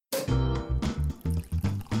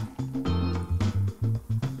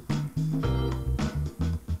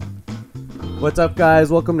What's up,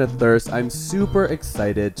 guys? Welcome to Thirst. I'm super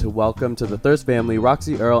excited to welcome to the Thirst family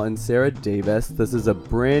Roxy, Earle, and Sarah Davis. This is a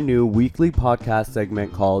brand new weekly podcast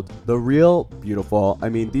segment called The Real Beautiful. I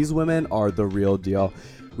mean, these women are the real deal.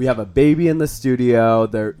 We have a baby in the studio.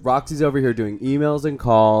 Roxy's over here doing emails and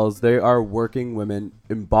calls. They are working women,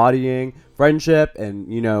 embodying friendship and,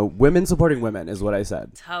 women supporting women is what I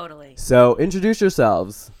said. Totally. So introduce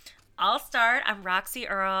yourselves. I'll start. I'm Roxy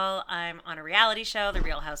Earle. I'm on a reality show, The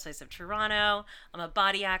Real Housewives of Toronto. I'm a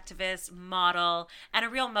body activist, model, and a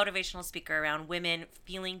real motivational speaker around women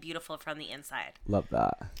feeling beautiful from the inside. Love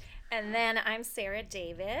that. And then I'm Sarah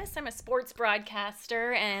Davis. I'm a sports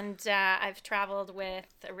broadcaster, and I've traveled with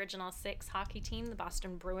Original Six hockey team, the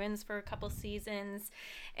Boston Bruins, for a couple seasons,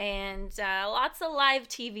 and lots of live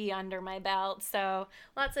TV under my belt. So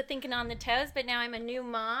lots of thinking on the toes. But now I'm a new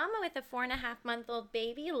mom with a 4.5-month-old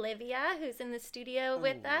baby, Olivia, who's in the studio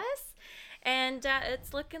with us. And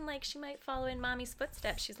it's looking like she might follow in Mommy's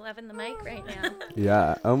footsteps. She's loving the mic right now.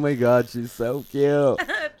 Yeah. Oh, my God. She's so cute.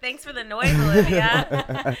 Thanks for the noise,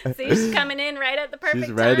 Olivia. See, she's coming in right at the perfect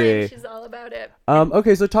She's ready. time. She's all about it.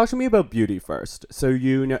 Okay, so talk to me about beauty first. So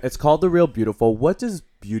it's called The Real Beautiful. What does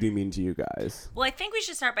beauty mean to you guys? Well, I think we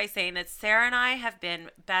should start by saying that Sarah and I have been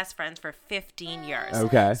best friends for 15 years.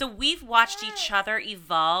 Okay. So we've watched each other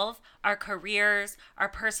evolve, our careers, our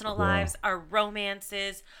personal lives, our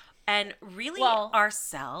romances, and really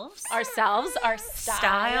ourselves, our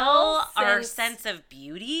style, our sense of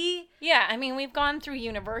beauty. Yeah, I mean, we've gone through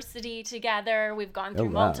university together. We've gone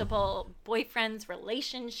through multiple boyfriends,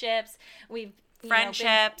 relationships.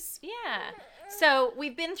 Friendships. So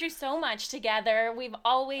we've been through so much together. We've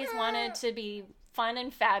always wanted to be fun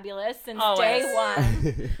and fabulous since day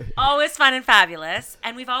one. Always fun and fabulous.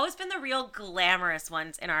 And we've always been the real glamorous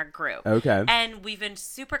ones in our group. Okay. And we've been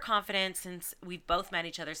super confident since we've both met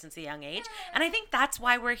each other since a young age. And I think that's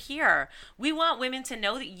why we're here. We want women to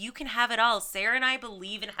know that you can have it all. Sarah and I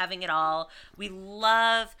believe in having it all. We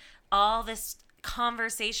love all this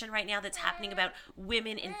conversation right now that's happening about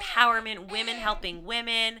women empowerment, women helping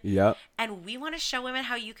women. Yep. And we want to show women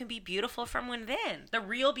how you can be beautiful from within, the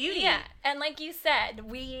real beauty. Yeah, and like you said,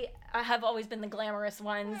 we have always been the glamorous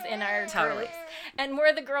ones in our groups. And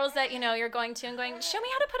we're the girls that, you're going to and going, show me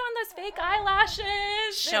how to put on those fake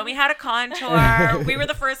eyelashes. Show me how to contour. We were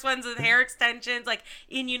the first ones with hair extensions. Like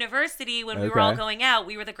in university when we were all going out,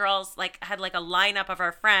 we were the girls had a lineup of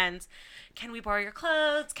our friends. Can we borrow your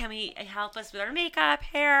clothes? Can we help us with our makeup,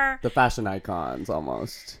 hair? The fashion icons,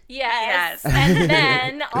 almost. Yes. And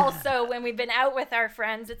then also when we've been out with our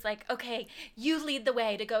friends, it's like, okay, you lead the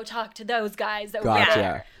way to go talk to those guys over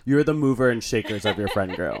there. You're the mover and shakers of your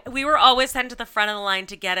friend group. We were always sent to the front of the line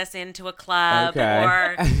to get us into a club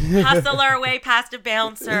or hustle our way past a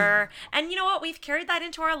bouncer. And you know what? We've carried that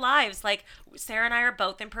into our lives. Like Sarah and I are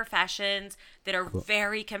both in professions that are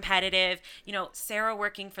very competitive. Sarah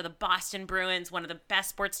working for the Boston Bruins, one of the best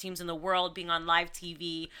sports teams in the world, being on live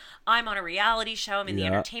TV. I'm on a reality show. I'm in the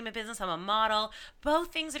entertainment business. I'm a model.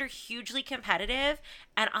 Both things that are hugely competitive.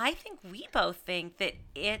 And I think we both think that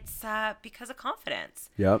it's because of confidence.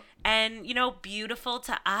 Yep. And, beautiful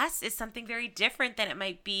to us is something very different than it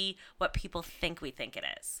might be what people think we think it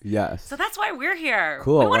is. Yes. So that's why we're here.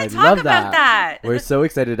 Cool. We want to talk about that. We're so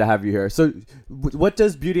excited to have you here. So what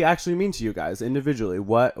does beauty actually mean to you guys individually?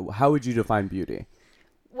 How would you define beauty?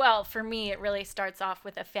 Well, for me, it really starts off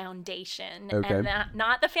with a foundation, Okay. and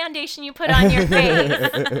not the foundation you put on your face.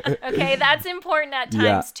 Okay, that's important at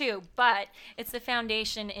times too, but it's the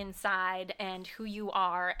foundation inside and who you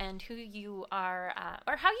are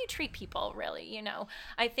or how you treat people, really.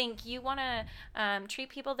 I think you want to treat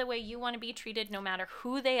people the way you want to be treated, no matter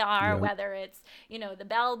who they are, whether it's, the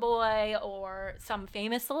bellboy or some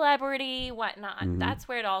famous celebrity, whatnot. Mm-hmm. That's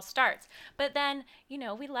where it all starts. But then,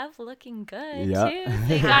 we love looking good too.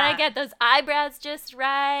 So you gotta get those eyebrows just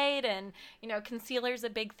right, and concealer's a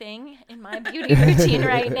big thing in my beauty routine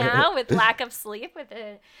right now with lack of sleep with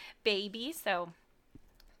a baby. So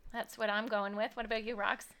that's what I'm going with. What about you,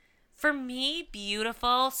 Rox? For me,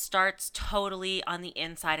 beautiful starts totally on the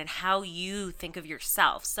inside and how you think of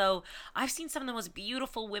yourself. So I've seen some of the most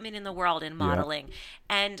beautiful women in the world in modeling,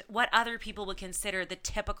 and what other people would consider the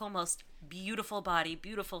typical most beautiful body,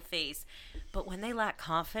 beautiful face. But when they lack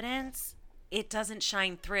confidence, it doesn't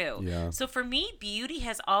shine through. Yeah. So for me, beauty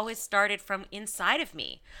has always started from inside of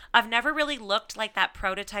me. I've never really looked like that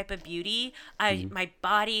prototype of beauty. My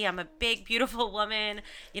body, I'm a big, beautiful woman,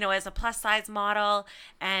 as a plus size model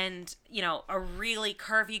and, a really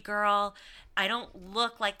curvy girl. I don't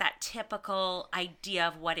look like that typical idea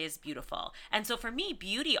of what is beautiful. And so for me,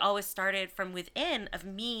 beauty always started from within of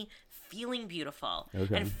me feeling beautiful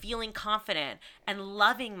and feeling confident and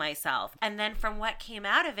loving myself. And then from what came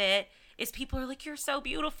out of it is people are like, you're so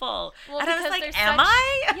beautiful. Well, and I was like, am such,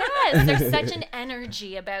 I? Yes, there's such an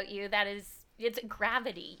energy about you that is, it's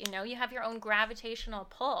gravity, you know, you have your own gravitational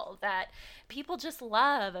pull that people just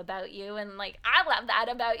love about you. And like, I love that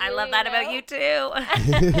about you. I love that about you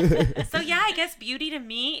too. So yeah, I guess beauty to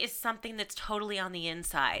me is something that's totally on the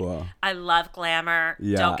inside. Cool. I love glamour.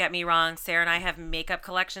 Yeah. Don't get me wrong. Sarah and I have makeup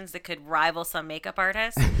collections that could rival some makeup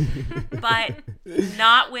artists, but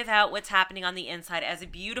not without what's happening on the inside. As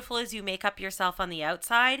beautiful as you make up yourself on the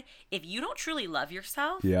outside, if you don't truly love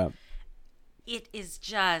yourself, it is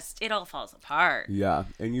just, it all falls apart. Yeah,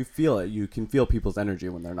 and you feel it. You can feel people's energy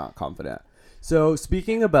when they're not confident. So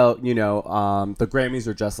speaking about, you know, the Grammys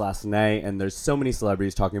were just last night, and there's so many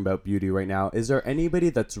celebrities talking about beauty right now. Is there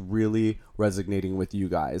anybody that's really resonating with you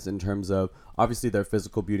guys in terms of, obviously, their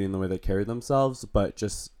physical beauty and the way they carry themselves, but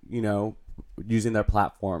just, you know, using their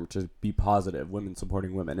platform to be positive, women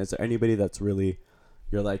supporting women? Is there anybody that's really,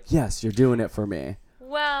 you're like, yes, you're doing it for me?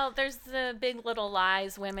 Well, there's the Big Little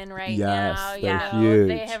Lies women right Yes, now. they're You know, huge.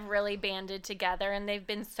 they have really banded together, and they've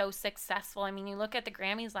been so successful. I mean, you look at the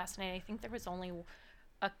Grammys last night. I think there was only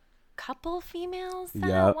a couple females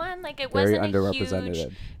that won. Like, it Very wasn't a underrepresented.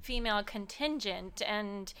 huge female contingent.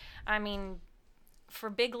 And I mean, for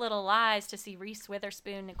Big Little Lies, to see Reese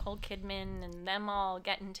Witherspoon, Nicole Kidman, and them all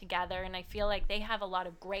getting together, and I feel like they have a lot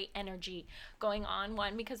of great energy going on.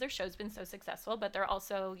 One, because their show's been so successful, but they're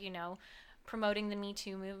also, you know, promoting the Me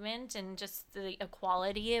Too movement and just the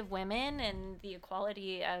equality of women and the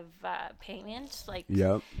equality of payment, like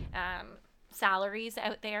salaries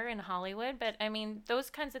out there in Hollywood. But I mean, those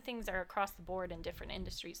kinds of things are across the board in different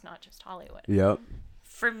industries, not just Hollywood.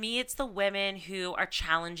 For me, it's the women who are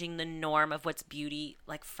challenging the norm of what's beauty,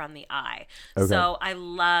 like from the eye. So I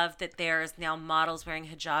love that there's now models wearing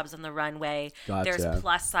hijabs on the runway. There's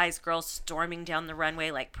plus size girls storming down the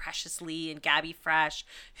runway like Precious Lee and Gabby Fresh,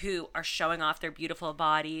 who are showing off their beautiful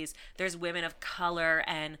bodies. There's women of color,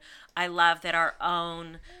 and I love that our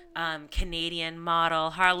own Canadian model,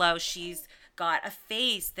 Harlow, she's got a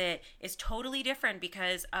face that is totally different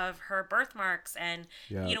because of her birthmarks. And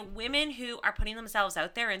you know, women who are putting themselves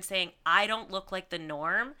out there and saying, I don't look like the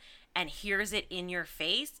norm, and here's it in your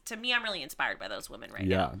face. To me, I'm really inspired by those women right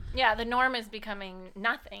now. Yeah, the norm is becoming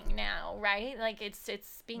nothing now, right? Like, it's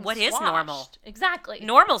being What squashed. is normal? Exactly.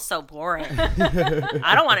 Normal's so boring.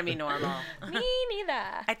 I don't want to be normal. Me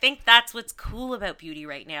neither. I think that's what's cool about beauty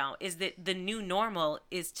right now, is that the new normal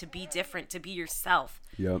is to be different, to be yourself,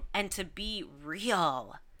 and to be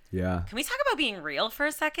real. Can we talk about being real for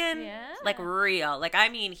a second? Like, real. Like, I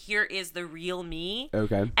mean, here is the real me.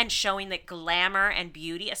 And showing that glamour and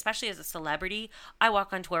beauty, especially as a celebrity, I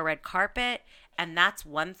walk onto a red carpet, and that's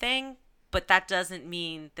one thing, but that doesn't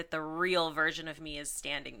mean that the real version of me is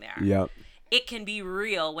standing there. It can be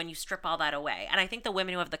real when you strip all that away. And I think the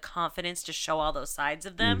women who have the confidence to show all those sides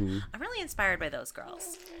of them, I'm really inspired by those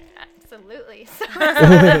girls. Absolutely. So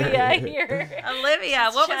Olivia here. Olivia,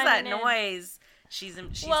 what was that in. noise? She's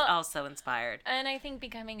also inspired. And I think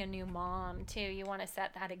becoming a new mom, too, you want to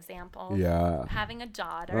set that example. Having a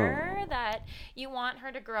daughter that you want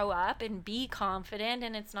her to grow up and be confident,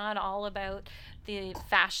 and it's not all about the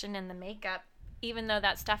fashion and the makeup, even though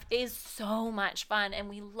that stuff is so much fun and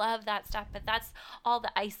we love that stuff, but that's all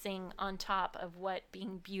the icing on top of what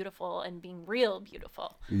being beautiful and being real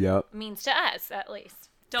beautiful means to us, at least.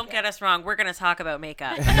 Don't get us wrong. We're going to talk about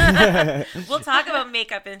makeup. We'll talk about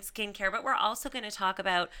makeup and skincare, but we're also going to talk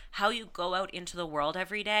about how you go out into the world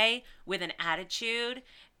every day with an attitude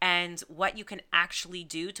and what you can actually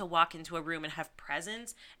do to walk into a room and have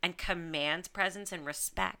presence and command presence and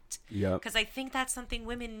respect. Because I think that's something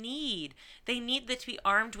women need. They need to be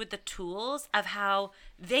armed with the tools of how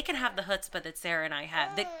they can have the chutzpah that Sarah and I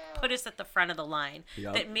had, that put us at the front of the line,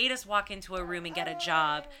 that made us walk into a room and get a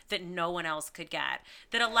job that no one else could get,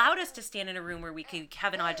 that allowed us to stand in a room where we could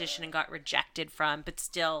have an audition and got rejected from, but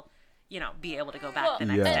still, you know, be able to go back the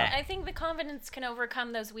next day. I think the confidence can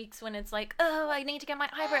overcome those weeks when it's like, oh, I need to get my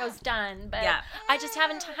eyebrows done, but I just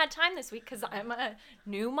haven't had time this week because I'm a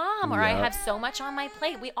new mom or I have so much on my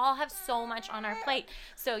plate. We all have so much on our plate.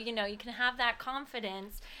 So, you know, you can have that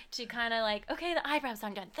confidence to kind of like, okay, the eyebrows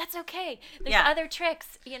aren't done. That's okay. There's other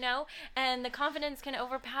tricks, you know, and the confidence can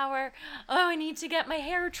overpower, oh, I need to get my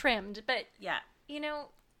hair trimmed. But, you know,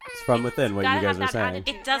 it's from within, what you guys are saying.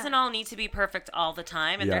 attitude. It doesn't all need to be perfect all the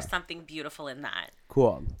time, and there's something beautiful in that.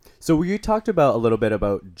 Cool. So we talked about a little bit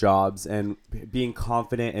about jobs and being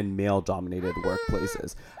confident in male-dominated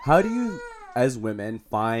workplaces. How do you, as women,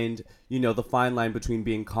 find, you know, the fine line between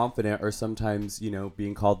being confident or sometimes, you know,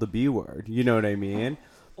 being called the B word? You know what I mean?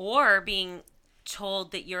 or being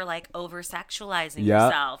told that you're like over sexualizing Yeah.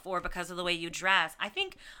 yourself, or because of the way you dress. I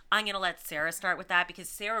think I'm gonna let Sarah start with that, because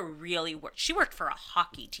Sarah really worked. She worked for a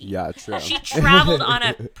hockey team. Yeah, true. She traveled on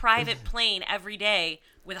a private plane every day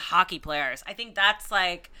with hockey players. I think that's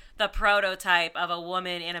like the prototype of a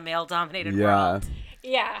woman in a male-dominated world.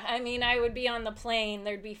 Yeah, I mean, I would be on the plane.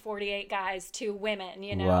 There'd be 48 guys, 2 women,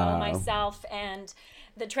 you know, Wow. myself and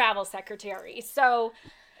the travel secretary. So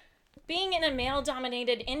being in a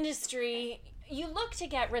male-dominated industry, you look to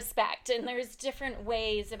get respect, and there's different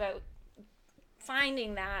ways about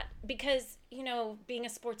finding that, because, you know, being a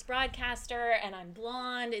sports broadcaster and I'm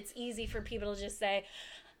blonde, it's easy for people to just say,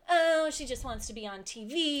 oh, she just wants to be on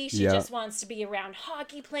TV. She Yeah. just wants to be around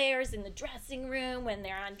hockey players in the dressing room when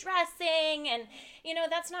they're undressing. And, you know,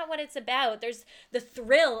 that's not what it's about. There's the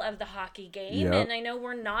thrill of the hockey game. Yeah. And I know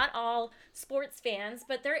we're not all sports fans,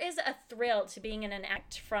 but there is a thrill to being in an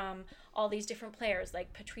act from all these different players,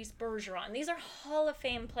 like Patrice Bergeron. These are Hall of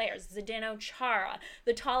Fame players. Zdeno Chara,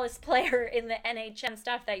 the tallest player in the NHL,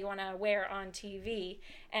 stuff that you want to wear on TV.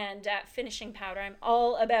 And finishing powder. I'm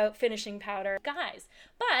all about finishing powder guys.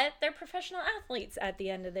 But they're professional athletes at the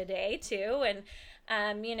end of the day, too.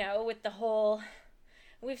 And, you know, with the whole...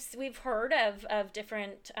 We've heard of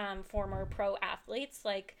different former pro athletes,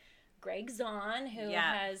 like Greg Zahn, who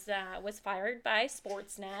was fired by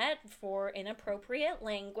Sportsnet for inappropriate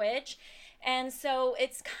language. And so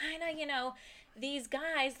it's kind of, you know, these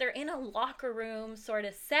guys, they're in a locker room sort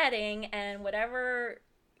of setting, and whatever,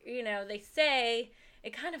 you know, they say,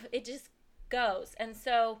 it just goes. And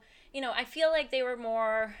so, you know, I feel like they were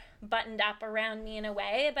more buttoned up around me in a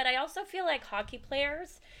way, but I also feel like hockey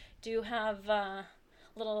players do have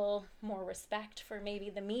little more respect for maybe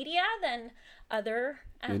the media than other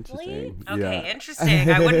athletes. Interesting. Okay, interesting.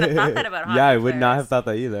 I wouldn't have thought that about hockey Yeah, I would not players. have thought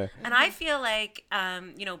that either. And I feel like,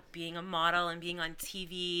 you know, being a model and being on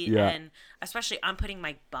TV, Yeah. and especially I'm putting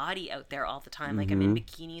my body out there all the time, like I'm in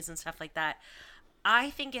bikinis and stuff like that.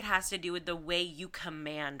 I think it has to do with the way you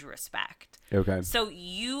command respect. Okay. So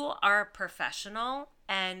you are a professional,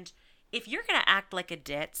 and if you're going to act like a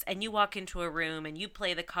ditz and you walk into a room and you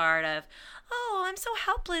play the card of, oh, I'm so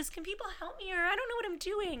helpless, can people help me, or I don't know what I'm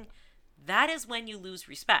doing, that is when you lose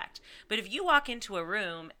respect. But if you walk into a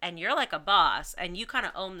room and you're like a boss and you kind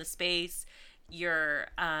of own the space, you're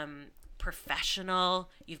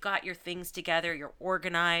professional, you've got your things together, you're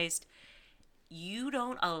organized, you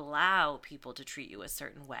don't allow people to treat you a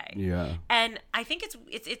certain way. Yeah. And I think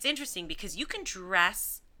it's interesting, because you can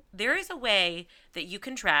dress. There is a way that you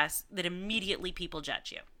can dress that immediately people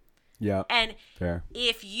judge you. Yeah. And Fair.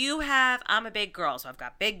 if you have, I'm a big girl, so I've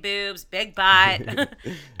got big boobs, big butt.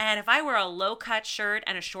 And if I wear a low cut shirt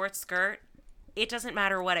and a short skirt, it doesn't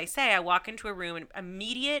matter what I say. I walk into a room and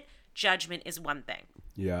immediate judgment is one thing.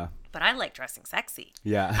 Yeah. But I like dressing sexy.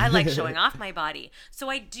 Yeah. I like showing off my body. So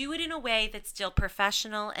I do it in a way that's still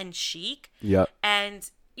professional and chic. Yep. And,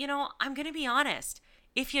 you know, I'm going to be honest.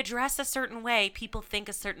 If you dress a certain way, people think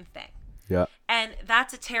a certain thing. Yeah. And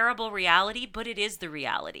that's a terrible reality, but it is the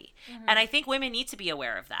reality. And I think women need to be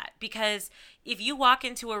aware of that, because if you walk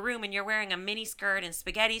into a room and you're wearing a mini skirt and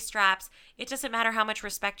spaghetti straps, it doesn't matter how much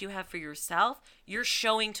respect you have for yourself. You're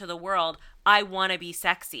showing to the world, I want to be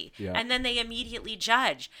sexy. Yeah. And then they immediately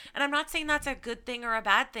judge. And I'm not saying that's a good thing or a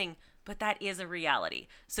bad thing, but that is a reality.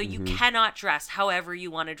 So you cannot dress however you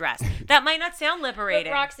want to dress. That might not sound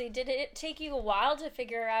liberating. But Roxy, did it take you a while to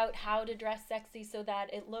figure out how to dress sexy so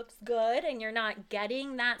that it looks good and you're not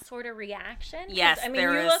getting that sort of reaction? 'Cause, Yes, I mean,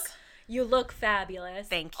 there you is. You look fabulous.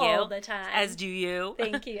 Thank you. All the time. As do you.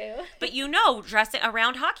 Thank you. But you know, dressing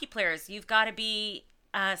around hockey players, you've got to be,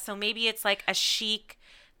 so maybe it's like a chic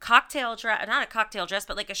cocktail dress, not a cocktail dress,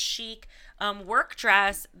 but like a chic work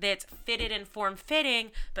dress that's fitted and form-fitting,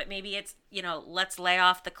 but maybe it's, you know, let's lay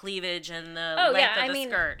off the cleavage and the length of the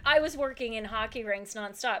skirt. I was working in hockey rinks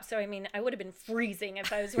nonstop, so I mean, I would have been freezing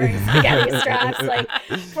if I was wearing spaghetti straps, like,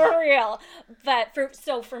 for real. But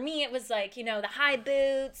for me, it was like, you know, the high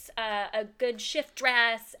boots, a good shift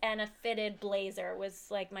dress, and a fitted blazer was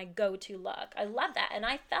like my go-to look. I love that, and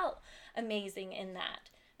I felt amazing in that.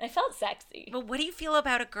 I felt sexy. But what do you feel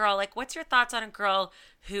about a girl? Like, what's your thoughts on a girl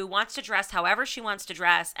who wants to dress however she wants to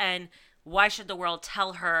dress, and why should the world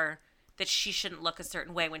tell her that she shouldn't look a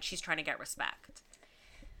certain way when she's trying to get respect?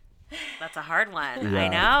 That's a hard one. Yeah. I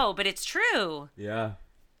know, but it's true. Yeah.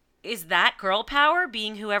 Is that girl power,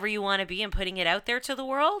 being whoever you want to be and putting it out there to the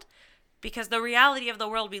world? Because the reality of the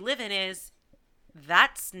world we live in is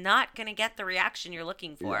that's not going to get the reaction you're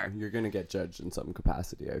looking for. Yeah. You're going to get judged in some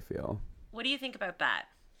capacity, I feel. What do you think about that?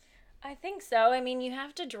 I think so. I mean, you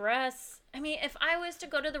have to dress. I mean, if I was to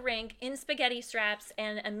go to the rink in spaghetti straps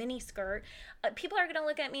and a mini skirt, people are going to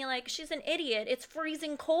look at me like she's an idiot. It's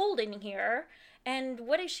freezing cold in here. And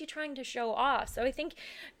what is she trying to show off? So I think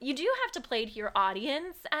you do have to play to your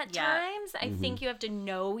audience at times. I think you have to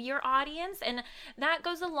know your audience. And that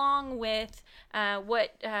goes along with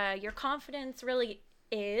what your confidence really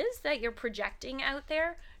is that you're projecting out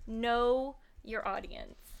there. Know your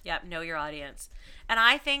audience. Yep, know your audience. And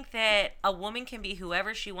I think that a woman can be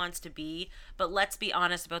whoever she wants to be, but let's be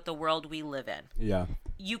honest about the world we live in. Yeah.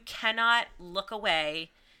 You cannot look away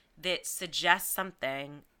that suggests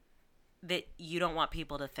something that you don't want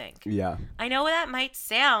people to think. Yeah. I know that might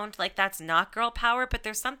sound like that's not girl power, but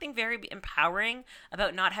there's something very empowering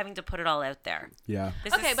about not having to put it all out there. Yeah.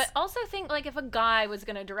 But also think like if a guy was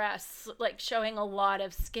going to dress like showing a lot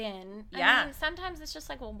of skin. Yeah. I mean, sometimes it's just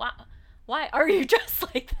like, well, why are you dressed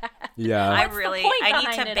like that? Yeah. I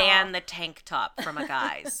need to ban the tank top from a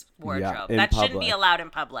guy's wardrobe. in That shouldn't public. be allowed in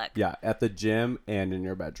public. Yeah, at the gym and in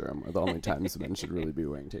your bedroom are the only times men should really be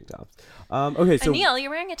wearing tank tops. Okay, so Neil,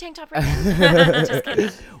 you're wearing a tank top right now. Just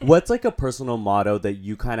kidding. what's like a personal motto that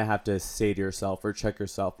you kind of have to say to yourself or check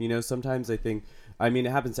yourself? You know, sometimes I think, I mean,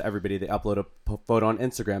 it happens to everybody. They upload a photo on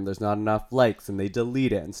Instagram. There's not enough likes and they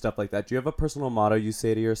delete it and stuff like that. Do you have a personal motto you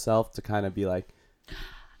say to yourself to kind of be like,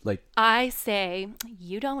 I say,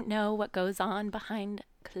 you don't know what goes on behind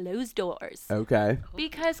closed doors. okay.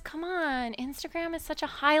 Because come on, Instagram is such a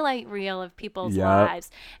highlight reel of people's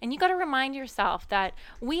lives. And you got to remind yourself that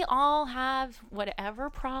we all have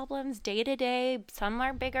whatever problems day to day. Some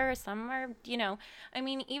are bigger, some are, I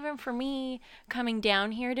mean, even for me coming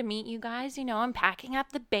down here to meet you guys, I'm packing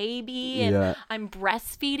up the baby and I'm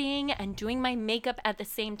breastfeeding and doing my makeup at the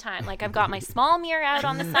same time. Like I've got my small mirror out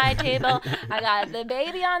on the side table. I got the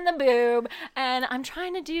baby on the boob and I'm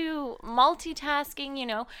trying to do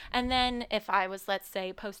multitasking, and then if I was, let's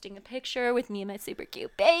say, posting a picture with me and my super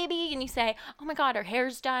cute baby, and you say, oh my God, her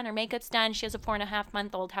hair's done, her makeup's done, she has a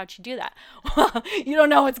 4.5-month-old, how'd she do that? Well, you don't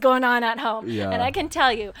know what's going on at home. Yeah. And I can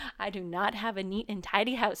tell you, I do not have a neat and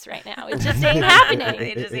tidy house right now. It just ain't happening.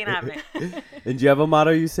 It just ain't happening. And do you have a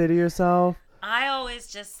motto you say to yourself? I always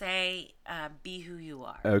just say, be who you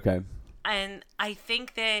are. Okay. And I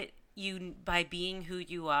think that by being who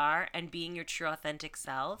you are and being your true authentic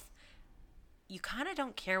self, you kind of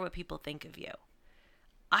don't care what people think of you.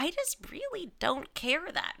 I just really don't care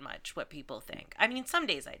that much what people think. I mean, some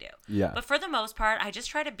days I do. Yeah. But for the most part, I just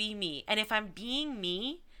try to be me. And if I'm being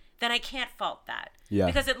me, then I can't fault that. Yeah.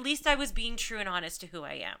 Because at least I was being true and honest to who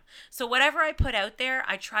I am. So whatever I put out there,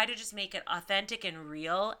 I try to just make it authentic and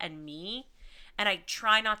real and me. And I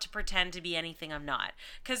try not to pretend to be anything I'm not.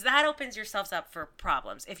 Because that opens yourselves up for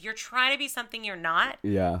problems. If you're trying to be something you're not,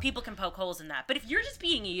 people can poke holes in that. But if you're just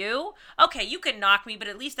being you, okay, you can knock me, but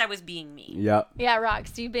at least I was being me. Yep. Yeah,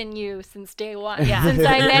 Rox, you've been you since day one. Yeah. Since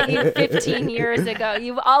I met you 15 years ago.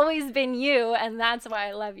 You've always been you, and that's why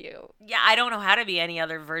I love you. Yeah, I don't know how to be any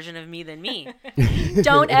other version of me than me.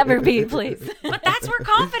 Don't ever be, please. But that's where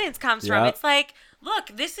confidence comes from. It's like, look,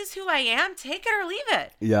 this is who I am. Take it or leave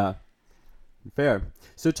it. Yeah. Fair.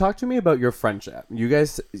 So talk to me about your friendship. You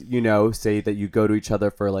guys, say that you go to each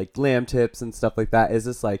other for like glam tips and stuff like that. Is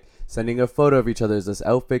this like sending a photo of each other? Is this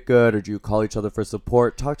outfit good? Or do you call each other for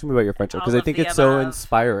support? Talk to me about your friendship because I think it's so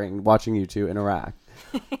inspiring watching you two interact.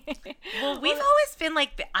 Well, we've always been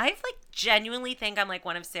like, I genuinely think I'm like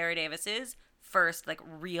one of Sarah Davis's first like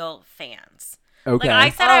real fans. Okay.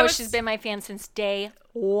 Like I said, she's been my fan since day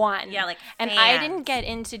one. Yeah, and I didn't get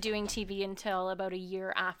into doing TV until about a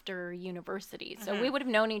year after university. So we would have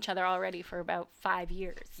known each other already for about 5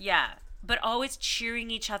 years. Yeah, but always cheering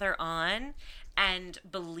each other on and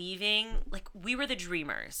believing, like we were the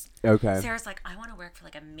dreamers. Okay. Sarah's like, I want to work for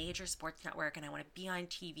like a major sports network and I want to be on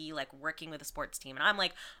TV, like working with a sports team. And I'm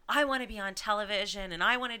like, I want to be on television and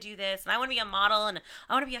I want to do this and I want to be a model and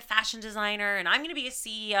I want to be a fashion designer and I'm going to be a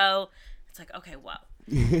CEO. It's like, okay, whoa.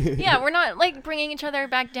 Yeah, we're not like bringing each other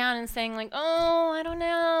back down and saying like, oh, I don't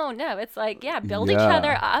know. No, it's like, build each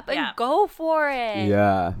other up and go for it.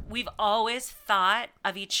 Yeah. We've always thought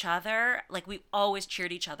of each other, like we've always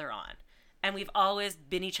cheered each other on. And we've always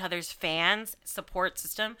been each other's fans, support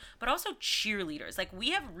system, but also cheerleaders. Like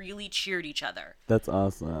we have really cheered each other. That's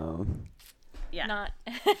awesome. Yeah.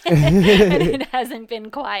 And it hasn't been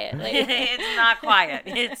quiet lately. It's not quiet.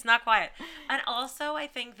 It's not quiet. And also, I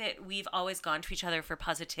think that we've always gone to each other for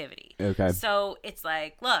positivity. Okay. So it's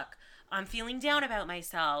like, look, I'm feeling down about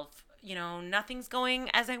myself. Nothing's going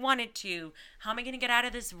as I wanted to. How am I going to get out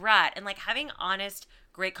of this rut? And like having honest,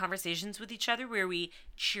 great conversations with each other where we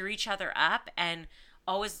cheer each other up and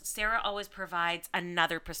Sarah always provides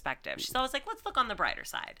another perspective. She's always like, let's look on the brighter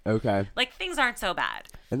side. Okay. Like, things aren't so bad.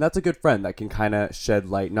 And that's a good friend that can kind of shed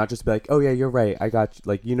light, not just be like, oh yeah, you're right, I got you.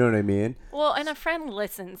 Like, you know what I mean? Well, and a friend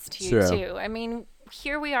listens to you too. I mean,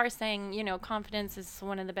 here we are saying, confidence is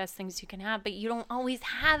one of the best things you can have, but you don't always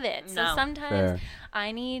have it. So sometimes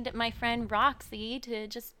I need my friend Roxy to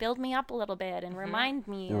just build me up a little bit and remind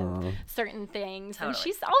me of certain things. Totally. And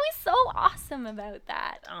she's always so awesome about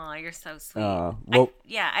that. Oh, you're so sweet.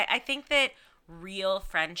 I think that real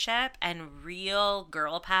friendship and real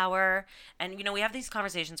girl power, and we have these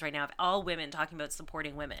conversations right now of all women talking about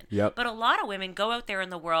supporting women. Yep. But a lot of women go out there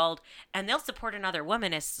in the world and they'll support another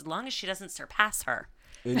woman as long as she doesn't surpass her.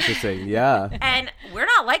 Interesting. Yeah. And we're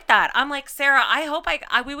not like that. I'm like, Sarah, I hope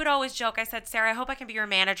we would always joke. I said, Sarah, I hope I can be your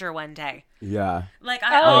manager one day. Yeah. Like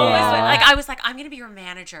I was like, I'm going to be your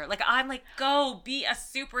manager. Like, I'm like, go be a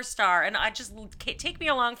superstar. And I just take me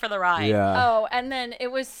along for the ride. Yeah. Oh, and then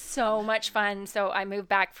it was so much fun. So I moved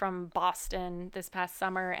back from Boston this past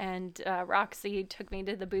summer, and Roxy took me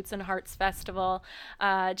to the Boots and Hearts Festival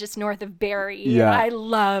just north of Barrie. Yeah. I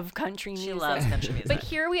love country music. She loves country music. But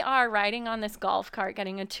here we are riding on this golf cart,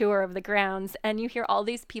 getting a tour of the grounds, and you hear all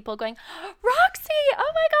these people going, Roxy,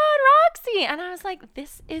 oh my God, Roxy. And I was like,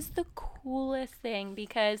 this is the coolest thing,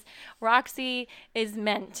 because Roxy is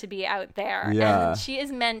meant to be out there. Yeah. And she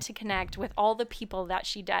is meant to connect with all the people that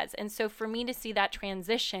she does. And so for me to see that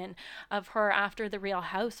transition of her after the Real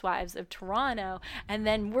Housewives of Toronto, and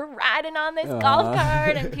then we're riding on this golf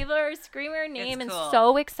cart and people are screaming her name, and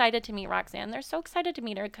so excited to meet Roxy. And they're so excited to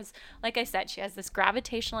meet her because, like I said, she has this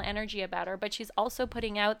gravitational energy about her, but she's also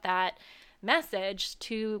putting out that message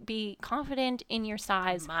to be confident in your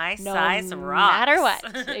size. My no size rocks. matter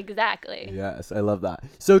what. Exactly. Yes, I love that.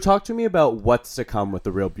 So talk to me about what's to come with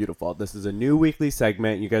The Real Beautiful. This is a new weekly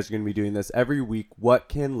segment. You guys are going to be doing this every week. What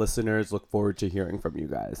can listeners look forward to hearing from you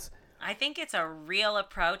guys? I think it's a real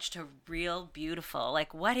approach to real beautiful.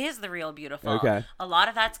 Like, what is the real beautiful? Okay. A lot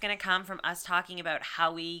of that's going to come from us talking about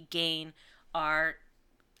how we gain our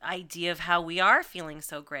idea of how we are feeling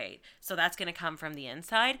so great. So that's going to come from the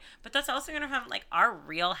inside, but that's also going to have like our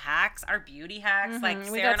real hacks, our beauty hacks. Like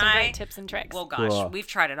We Sarah got some and great tips and tricks. Well, gosh, Cool. We've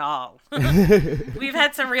tried it all. We've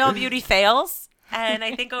had some real beauty fails. And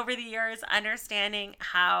I think over the years, understanding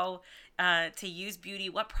how to use beauty,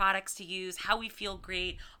 what products to use, how we feel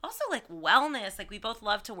great. Also, like wellness. Like, we both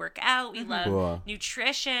love to work out. We love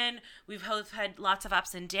nutrition. We've both had lots of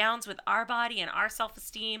ups and downs with our body and our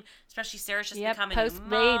self-esteem. Especially Sarah's just becoming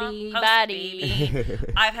post-baby body.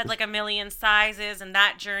 I've had like a million sizes and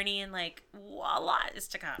that journey, and like a lot is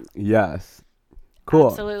to come. Yes.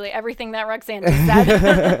 Cool. Absolutely. Everything that Roxanne just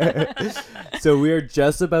said. So we are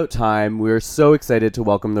just about time. We are so excited to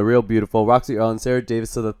welcome the Real Beautiful, Roxy, Earle, and Sarah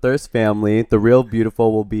Davis to the Thirst family. The Real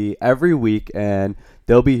Beautiful will be every week, and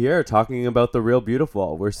they'll be here talking about the Real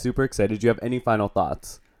Beautiful. We're super excited. Do you have any final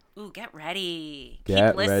thoughts? Ooh, get ready. Get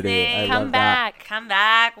Keep listening. ready. Come back. Come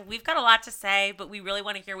back. We've got a lot to say, but we really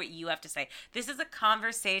want to hear what you have to say. This is a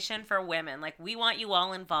conversation for women. Like, we want you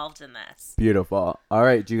all involved in this. Beautiful. All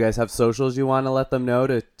right. Do you guys have socials you want to let them know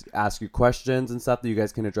to ask you questions and stuff that you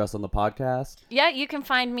guys can address on the podcast? Yeah, you can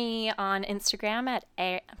find me on Instagram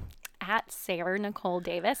at Sarah Nicole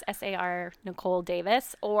Davis, SAR Nicole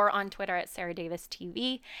Davis, or on Twitter at Sarah Davis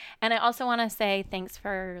TV. And I also want to say thanks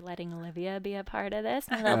for letting Olivia be a part of this.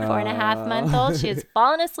 My little 4.5-month-old. She has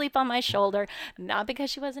fallen asleep on my shoulder, not because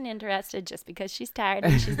she wasn't interested, just because she's tired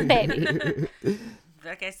and she's a baby.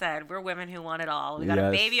 Like I said, we're women who want it all. We got a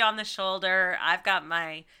baby on the shoulder. I've got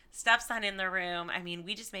my stepson in the room. I mean,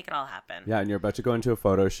 we just make it all happen. Yeah, and you're about to go into a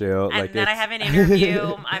photo shoot. And then I have an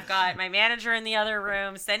interview. I've got my manager in the other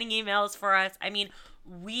room sending emails for us. I mean,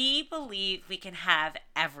 we believe we can have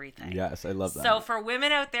everything. Yes, I love that. So for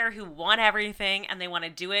women out there who want everything and they want to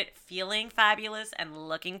do it feeling fabulous and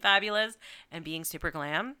looking fabulous and being super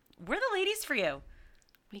glam, we're the ladies for you.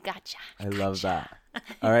 We gotcha. I love that.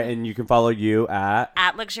 All right, and you can follow you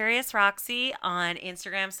at Luxurious Roxy on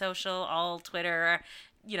Instagram, social, all Twitter.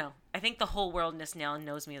 You know, I think the whole world now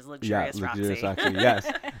knows me as Luxurious Roxy. Yes.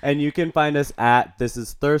 And you can find us at This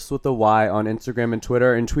Is Thirst with a Y on Instagram and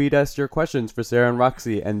Twitter, and tweet us your questions for Sarah and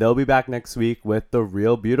Roxy, and they'll be back next week with The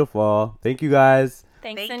Real Beautiful. Thank you guys.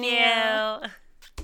 Thank you.